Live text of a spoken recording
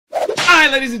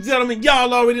Alright, ladies and gentlemen,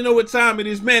 y'all already know what time it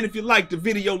is, man. If you like the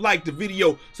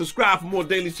video, subscribe for more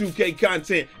daily 2K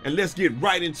content, and let's get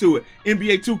right into it.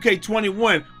 NBA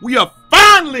 2K21, we are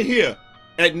finally here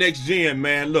at Next Gen,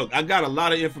 man. Look, I got a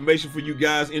lot of information for you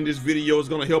guys in this video. It's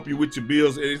gonna help you with your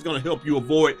bills, and it's gonna help you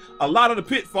avoid a lot of the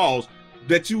pitfalls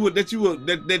that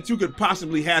you could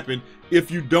possibly happen if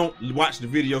you don't watch the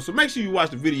video. So make sure you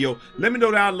watch the video. Let me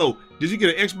know down low. Did you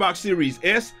get an Xbox Series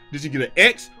S? Did you get an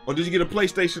X? Or did you get a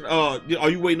PlayStation? Are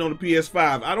you waiting on the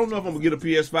PS5? I don't know if I'm gonna get a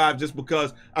PS5 just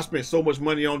because I spent so much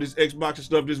money on this Xbox and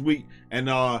stuff this week, and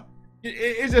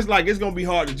it's just like it's gonna be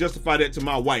hard to justify that to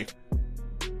my wife.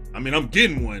 I mean, I'm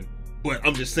getting one, but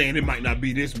I'm just saying it might not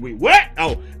be this week. What?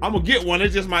 Oh, I'm gonna get one. It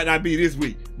just might not be this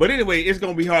week. But anyway, it's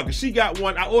gonna be hard because she got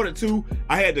one. I ordered two.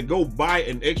 I had to go buy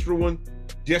an extra one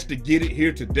just to get it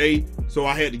here today. So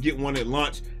I had to get one at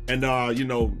lunch. And you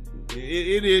know,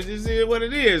 it is what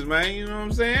it is, man. You know what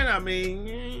I'm saying? I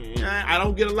mean, I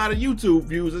don't get a lot of YouTube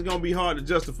views. It's gonna be hard to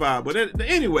justify. But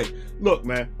anyway, look,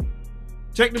 man,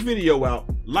 check the video out,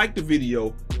 like the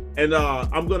video, and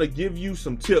I'm gonna give you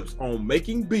some tips on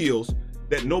making bills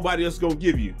that nobody else gonna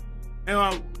give you.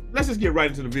 And let's just get right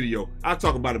into the video. I'll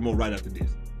talk about it more right after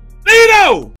this.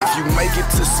 Nino! If you make it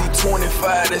to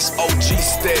C25, that's OG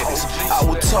status. I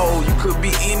was told you could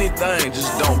be anything,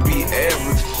 just don't be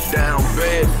average. Down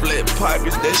bad, flat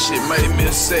pipers, that shit made me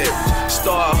a savage.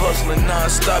 Start hustling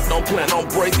non-stop, don't plan on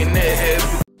breaking that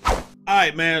habit. All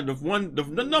right, man,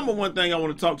 the number one thing I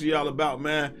want to talk to y'all about,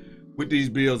 man, with these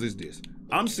bills is this.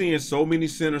 I'm seeing so many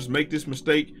centers make this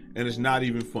mistake, and it's not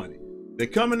even funny. They're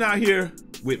coming out here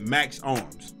with max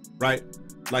arms, right?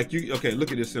 Like you, okay,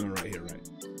 look at this center right here, right?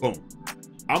 Boom.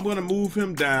 I'm gonna move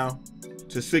him down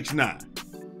to 6'9",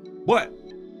 but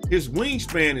his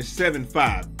wingspan is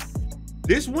 7'5".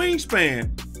 This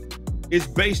wingspan is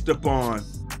based upon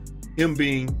him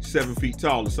being 7 feet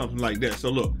tall or something like that. So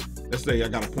look, let's say I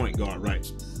got a point guard, right?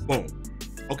 Boom.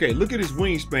 Okay, look at his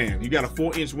wingspan. You got a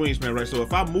 4-inch wingspan, right? So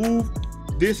if I move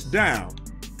this down,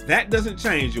 that doesn't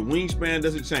change. Your wingspan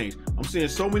doesn't change. I'm seeing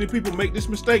so many people make this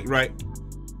mistake, right?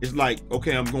 It's like,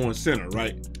 okay, I'm going center,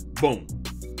 right? Boom.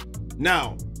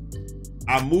 Now,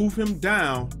 I move him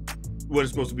down. What is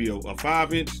supposed to be a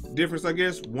 5-inch difference, I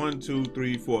guess. 1, 2,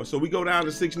 3, 4. So we go down to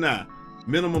 6'9",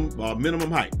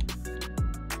 minimum height.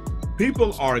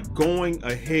 People are going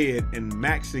ahead and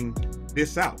maxing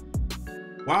this out.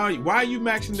 Why are you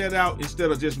maxing that out instead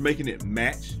of just making it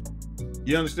match?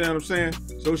 You understand what I'm saying?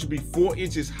 So it should be 4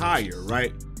 inches higher,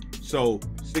 right? So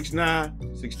 6'9",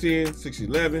 6'10",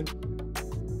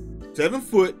 6'11", 7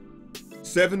 foot,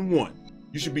 7'1".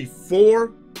 You should be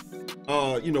 4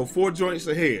 joints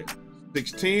ahead.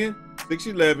 6'10",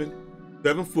 6'11",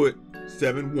 7 foot,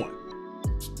 7'1".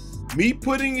 Me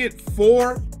putting it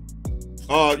 4,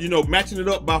 matching it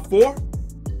up by 4,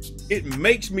 it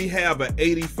makes me have an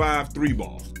 85 3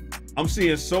 ball. I'm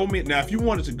seeing so many. Now, if you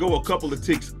wanted to go a couple of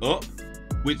ticks up,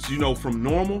 which, you know, from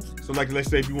normal, so like let's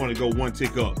say if you want to go 1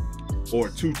 tick up or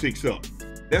 2 ticks up,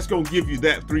 that's gonna give you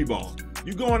that 3 ball.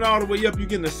 You going all the way up, you're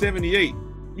getting a 78.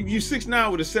 You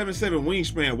 6'9" with a 7'7"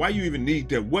 wingspan. Why you even need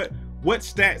that? What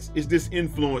stats is this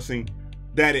influencing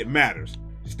that it matters?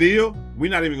 Steal? We're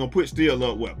not even gonna put steal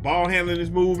up. What? Ball handling is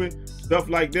moving, stuff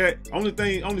like that. Only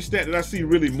stat that I see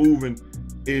really moving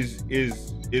is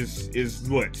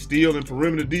what? Steal and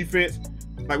perimeter defense.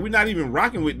 Like, we're not even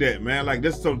rocking with that, man. Like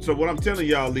this. So what I'm telling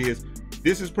y'all is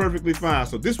this is perfectly fine.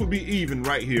 So this would be even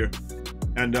right here.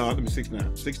 And let me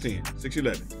 6'9", 6'10",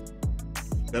 6'11",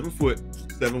 7 foot,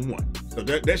 7'1". So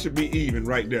that should be even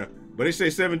right there. But they say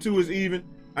 7'2" is even.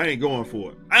 I ain't going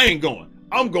for it. I ain't going.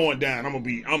 I'm going down. I'm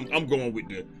going with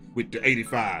the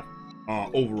 85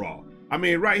 overall. I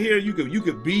mean, right here you could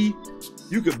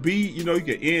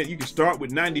start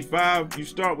with 95. You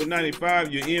start with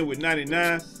 95, you end with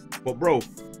 99. But bro,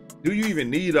 do you even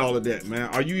need all of that, man?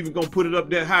 Are you even gonna put it up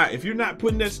that high? If you're not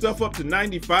putting that stuff up to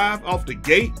 95 off the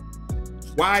gate,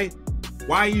 why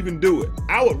even do it?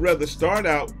 I would rather start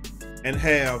out and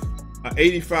have an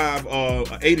 85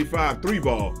 3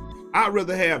 ball. I'd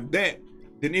rather have that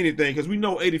than anything, because we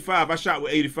know 85. I shot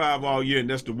with 85 all year, and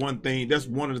that's the one thing. That's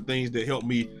one of the things that helped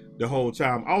me the whole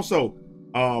time. Also,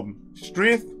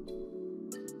 strength.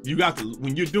 You got to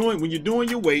when you're doing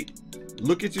your weight,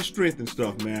 look at your strength and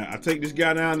stuff, man. I take this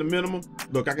guy down to minimum.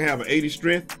 Look, I can have an 80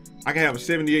 strength. I can have a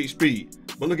 78 speed.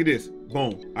 But look at this.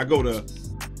 Boom. I go to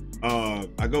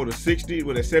 60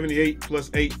 with a 78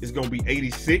 plus 8 is gonna be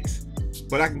 86.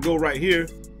 But I can go right here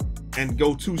and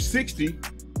go 260,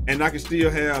 and I can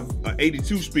still have an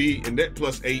 82 speed, and that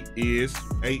plus 8 is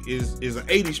an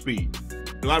 80 speed.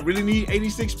 Do I really need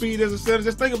 86 speed as a setter?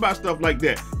 Just think about stuff like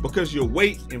that, because your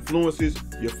weight influences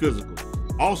your physical.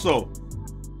 Also,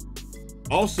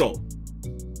 Also,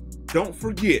 don't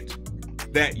forget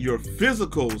that your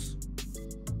physicals,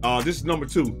 this is number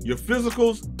 2, your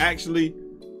physicals actually,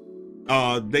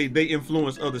 they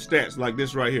influence other stats like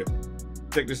this right here.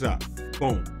 Check this out.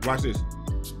 Boom, watch this.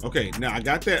 Okay, now I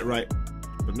got that right,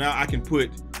 but now I can put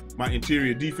my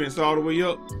interior defense all the way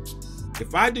up.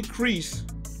 If I decrease,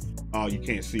 oh, you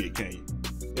can't see it, can you?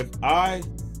 I'm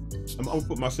gonna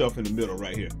put myself in the middle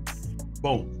right here.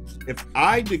 Boom. If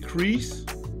I decrease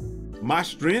my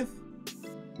strength,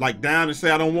 like down and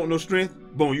say I don't want no strength,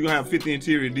 boom, you're gonna have 50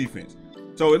 interior defense.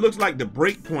 So it looks like the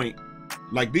break point,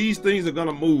 like these things are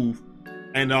gonna move,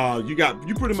 and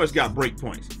you pretty much got break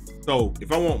points. So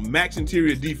if I want max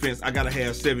interior defense, I gotta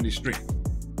have 70 strength.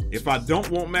 If I don't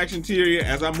want max interior,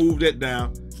 as I move that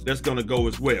down, that's gonna go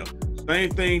as well.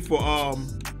 Same thing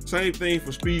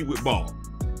for speed with ball.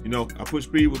 You know, I put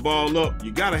speed with ball up.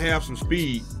 You gotta have some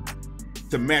speed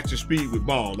to match your speed with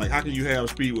ball. Like, how can you have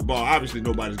speed with ball? Obviously,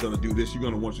 nobody's gonna do this. You're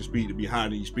gonna want your speed to be higher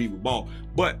than your speed with ball.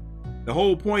 But the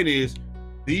whole point is,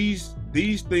 these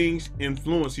things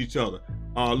influence each other.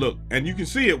 Look, and you can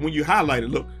see it when you highlight it.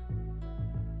 Look,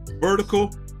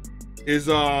 vertical is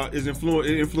it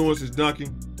influences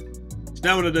dunking.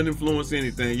 Stamina doesn't influence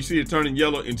anything. You see it turning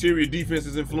yellow. Interior defense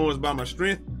is influenced by my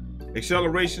strength.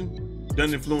 Acceleration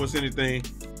doesn't influence anything,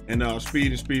 and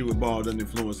speed with ball doesn't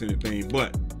influence anything.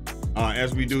 But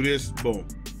as we do this, boom,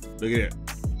 look at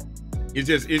that.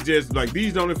 It's just like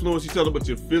these don't influence each other, but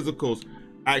your physicals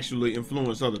actually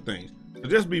influence other things. So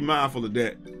just be mindful of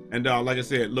that. And like I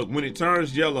said, look, when it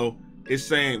turns yellow, it's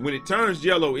saying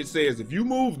it says if you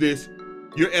move this,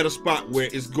 you're at a spot where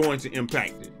it's going to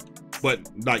impact it. But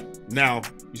like now,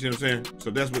 you see what I'm saying?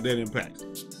 So that's what that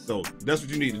impacts. So that's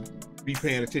what you need to be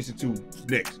paying attention to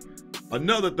next.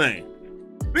 Another thing,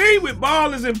 speed with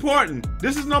ball is important.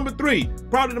 This is number 3,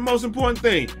 probably the most important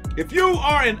thing. If you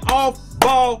are an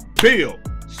off-ball build,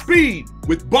 speed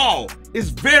with ball is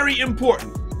very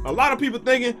important. A lot of people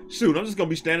thinking, shoot, I'm just gonna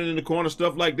be standing in the corner,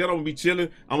 stuff like that. I'm gonna be chilling,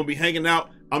 I'm gonna be hanging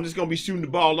out, I'm just gonna be shooting the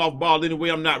ball off ball anyway.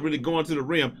 I'm not really going to the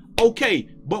rim. Okay,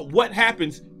 but what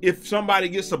happens if somebody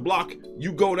gets a block,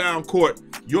 you go down court,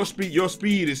 your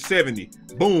speed is 70.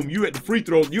 Boom, you at the free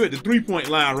throw, you at the 3-point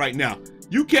line right now.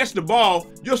 You catch the ball,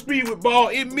 your speed with ball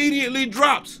immediately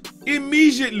drops.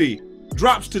 Immediately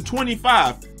drops to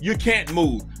 25. You can't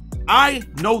move. I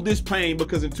know this pain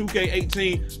because in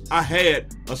 2K18, I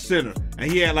had a center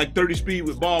and he had like 30 speed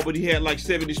with ball, but he had like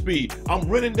 70 speed. I'm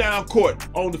running down court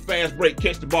on the fast break,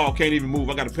 catch the ball, can't even move.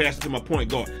 I got to pass it to my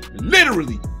point guard.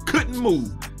 Literally couldn't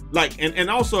move. Like, and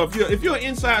also if you're an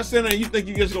inside center and you think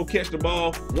you just gonna catch the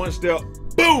ball one step,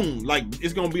 boom, like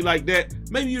it's gonna be like that,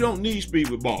 maybe you don't need speed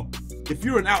with ball. If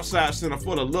you're an outside center,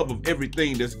 for the love of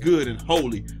everything that's good and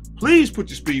holy, please put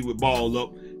your speed with ball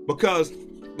up, because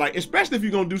like, especially if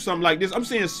you're gonna do something like this, I'm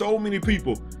seeing so many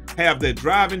people have their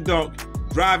driving dunk,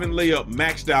 driving layup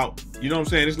maxed out. You know what I'm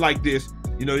saying? It's like this.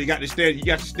 You know, you got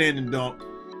your standing dunk,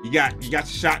 you got your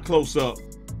shot close up.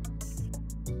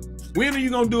 When are you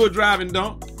gonna do a driving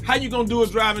dunk? How you gonna do a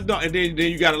driving dunk? And then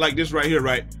you got it like this right here,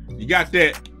 right? You got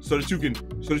that so that you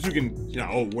can, you know,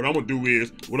 oh, what I'm gonna do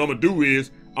is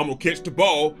I'm gonna catch the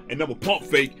ball and I'm gonna pump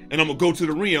fake and I'm gonna go to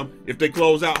the rim if they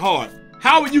close out hard.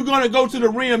 How are you gonna go to the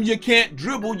rim? You can't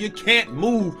dribble, you can't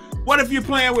move. What if you're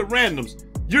playing with randoms?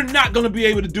 You're not gonna be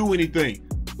able to do anything.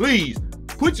 Please,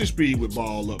 put your speed with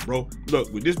ball up, bro.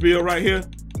 Look, with this build right here,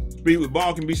 speed with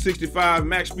ball can be 65,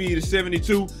 max speed is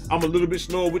 72. I'm a little bit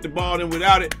slower with the ball than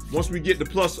without it. Once we get the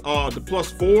plus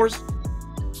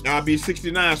 4s, I'll be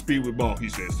 69 speed with ball. He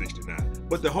said 69.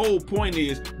 But the whole point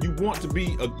is you want to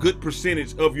be a good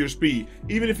percentage of your speed.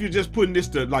 Even if you're just putting this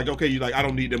to like, okay, you're like, I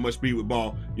don't need that much speed with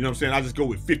ball. You know what I'm saying? I just go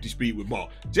with 50 speed with ball.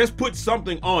 Just put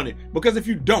something on it, because if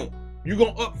you don't, you're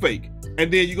gonna up fake.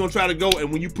 And then you're gonna try to go,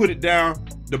 and when you put it down,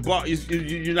 the ball,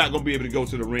 you're not gonna be able to go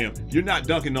to the rim. You're not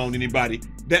dunking on anybody.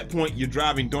 At that point, your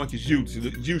driving dunk is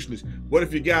useless. What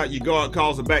if your guard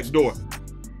calls a back door?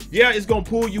 Yeah, it's gonna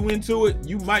pull you into it.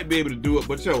 You might be able to do it,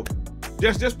 but yo,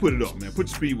 just put it up, man. Put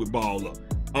your speed with ball up.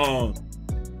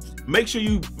 Make sure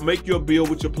you make your build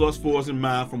with your +4s in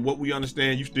mind. From what we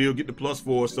understand, you still get the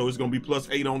 +4, so it's gonna be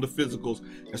 +8 on the physicals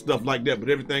and stuff like that. But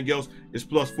everything else is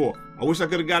 +4. I wish I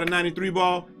could have got a 93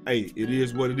 ball. Hey, it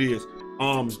is what it is.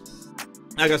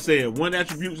 Like I said, one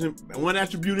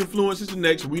attribute influences the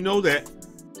next. We know that.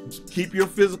 Keep your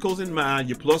physicals in mind,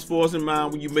 your +4s in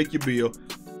mind when you make your build.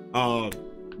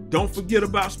 Don't forget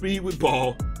about speed with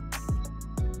ball.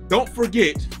 Don't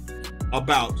forget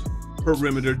about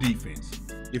perimeter defense.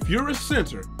 If you're a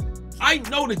center, I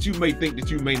know that you may think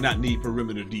that you may not need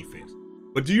perimeter defense,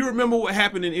 but do you remember what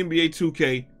happened in NBA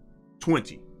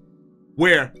 2K20?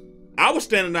 Where I was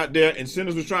standing out there and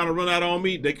centers was trying to run out on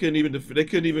me. They couldn't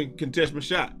even contest my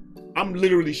shot. I'm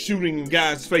literally shooting in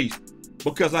guys' face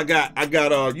because you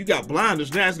got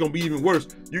blinders. Now it's gonna be even worse.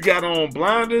 You got on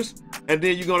blinders and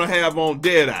then you're gonna have on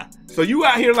dead eye. So you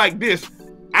out here like this,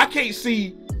 I can't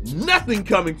see nothing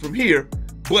coming from here,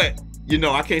 but you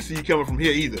know, I can't see you coming from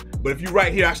here either. But if you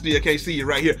right here, I still can't see you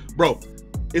right here. Bro,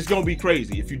 it's gonna be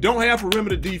crazy. If you don't have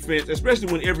perimeter defense,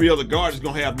 especially when every other guard is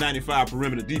gonna have 95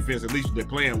 perimeter defense, at least if they're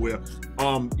playing well,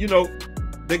 you know,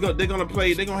 they're gonna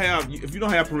have, if you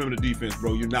don't have perimeter defense,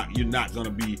 bro, you're not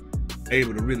gonna be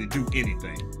able to really do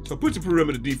anything. So put your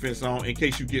perimeter defense on in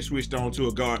case you get switched on to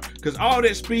a guard, because all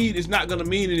that speed is not gonna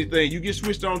mean anything. You get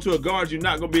switched on to a guard, you're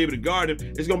not gonna be able to guard him.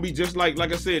 It's gonna be just like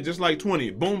I said, just like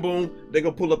 20. Boom, boom, they're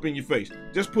gonna pull up in your face.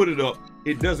 Just put it up.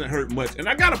 It doesn't hurt much. And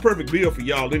I got a perfect build for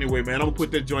y'all anyway, man. I'm gonna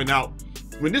put that joint out.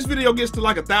 When this video gets to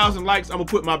like 1,000 likes, I'm gonna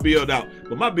put my build out.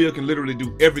 But my build can literally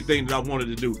do everything that I wanted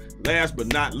to do. Last but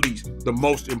not least, the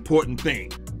most important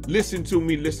thing. Listen to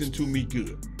me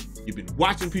good. You've been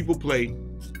watching people play.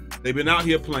 They've been out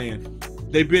here playing.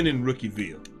 They've been in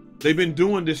Rookieville. They've been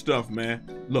doing this stuff, man.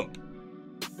 Look,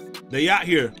 they out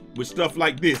here with stuff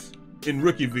like this in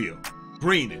Rookieville,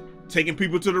 greening, taking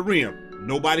people to the rim.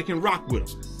 Nobody can rock with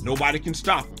them. Nobody can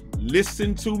stop them.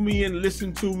 Listen to me and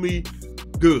listen to me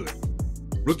good.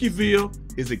 Rookieville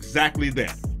is exactly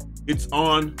that. It's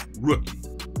on rookie,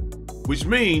 which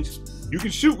means you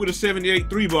can shoot with a 78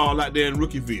 3 ball out there in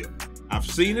Rookieville. I've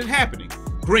seen it happening.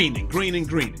 Greening.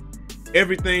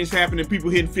 Everything's happening. People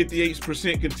hitting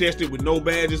 58% contested with no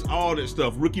badges, all that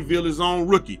stuff. Rookieville is on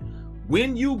rookie.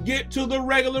 When you get to the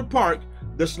regular park,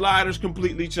 the sliders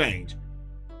completely change.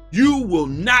 You will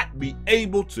not be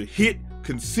able to hit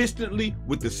consistently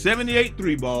with the 78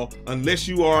 3 ball unless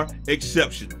you are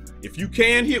exceptional. If you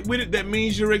can hit with it, that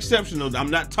means you're exceptional. I'm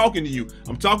not talking to you.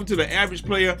 I'm talking to the average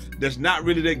player that's not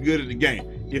really that good at the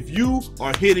game. If you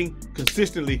are hitting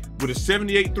consistently with a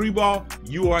 78 3 ball,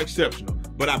 you are exceptional.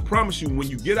 But I promise you, when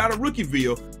you get out of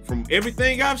Rookieville, from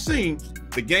everything I've seen,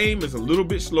 the game is a little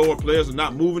bit slower. Players are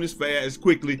not moving as fast, as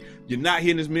quickly. You're not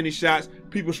hitting as many shots.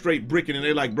 People straight bricking, and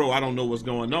they're like, bro, I don't know what's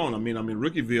going on. I mean, I'm in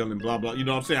Rookieville and blah, blah. You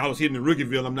know what I'm saying? I was hitting in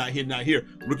Rookieville. I'm not hitting out here.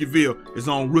 Rookieville is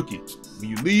on rookie. When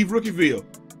you leave Rookieville,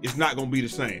 it's not going to be the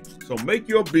same. So make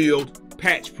your build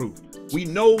patch proof. We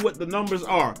know what the numbers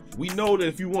are. We know that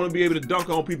if you want to be able to dunk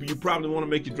on people, you probably want to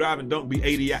make your drive and dunk be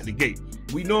 80 out the gate.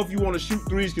 We know if you want to shoot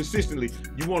threes consistently,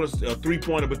 you want a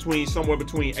three-pointer somewhere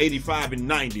between 85 and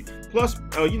 90. Plus,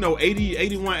 you know, 80,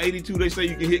 81, 82, they say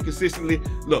you can hit consistently.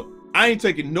 Look, I ain't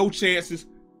taking no chances.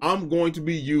 I'm going to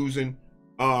be using,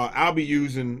 I'll be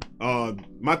using,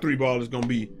 my 3 ball is going to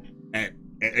be at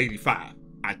 85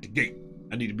 out the gate.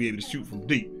 I need to be able to shoot from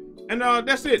deep. And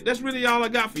that's it. That's really all I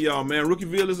got for y'all, man.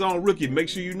 Rookieville is on rookie. Make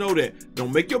sure you know that.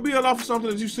 Don't make your build off of something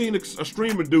that you've seen a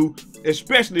streamer do,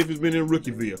 especially if it's been in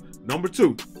Rookieville. Number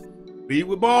 2, speed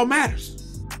with ball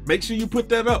matters. Make sure you put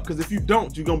that up, because if you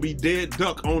don't, you're going to be dead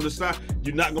duck on the side.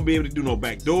 You're not going to be able to do no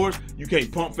back doors. You can't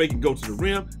pump fake and go to the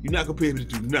rim. You're not going to be able to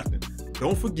do nothing.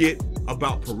 Don't forget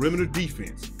about perimeter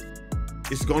defense.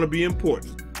 It's going to be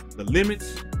important. The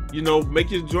limits, you know,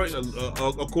 make your joint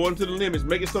according to the limits.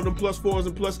 Make it so them +4s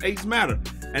and +8s matter.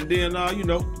 And then, you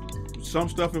know, some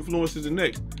stuff influences the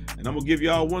next. And I'm going to give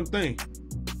y'all one thing.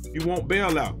 You want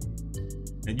bailout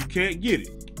and you can't get it,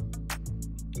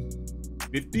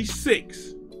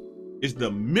 56 is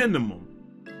the minimum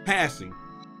passing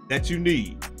that you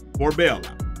need for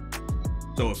bailout.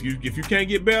 So if you can't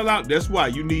get bailout, that's why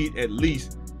you need at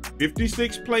least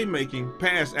 56 playmaking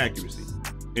pass accuracy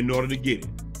in order to get it.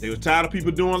 They were tired of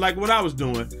people doing like what I was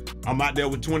doing. I'm out there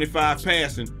with 25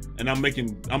 passing, and I'm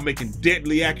making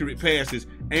deadly accurate passes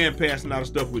and passing out of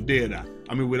stuff with dead eye.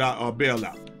 I mean, without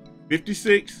bailout.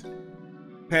 56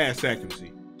 pass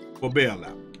accuracy for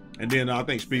bailout, and then I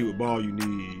think speed with ball you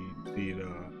need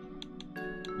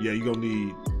yeah, you're gonna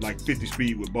need like 50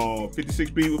 speed with ball,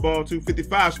 56 speed with ball too,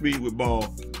 55 speed with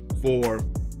ball for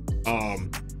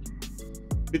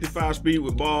 55 speed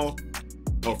with ball.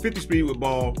 Or 50 speed with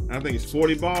ball, and I think it's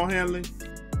 40 ball handling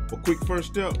for quick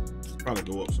first step. Probably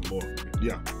go up some more.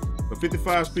 Yeah, but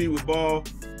 55 speed with ball,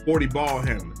 40 ball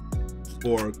handling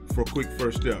for quick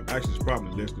first step. Actually, it's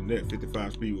probably less than that.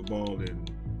 55 speed with ball,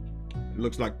 and it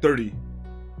looks like 30.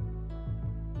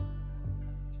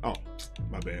 Oh,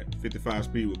 my bad. 55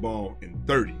 speed with ball and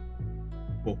 30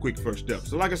 for quick first step.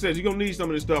 So like I said, you're gonna need some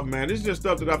of this stuff, man. This is just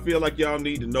stuff that I feel like y'all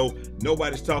need to know.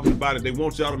 Nobody's talking about it. They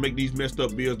want y'all to make these messed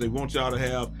up builds. They want y'all to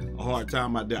have a hard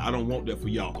time out there. I don't want that for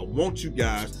y'all. I want you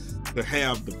guys to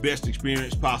have the best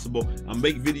experience possible. I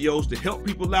make videos to help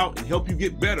people out and help you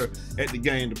get better at the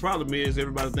game. The problem is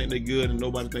everybody think they're good and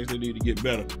nobody thinks they need to get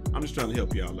better. I'm just trying to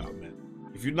help y'all out, man.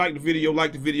 If you like the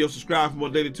video, subscribe for more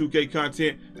daily 2K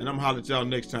content, and I'm hollering at y'all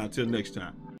next time. Till next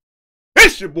time.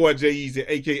 It's your boy Eazy,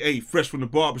 aka Fresh from the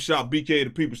Barbershop, BK the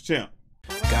People's Champ.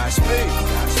 Godspeed.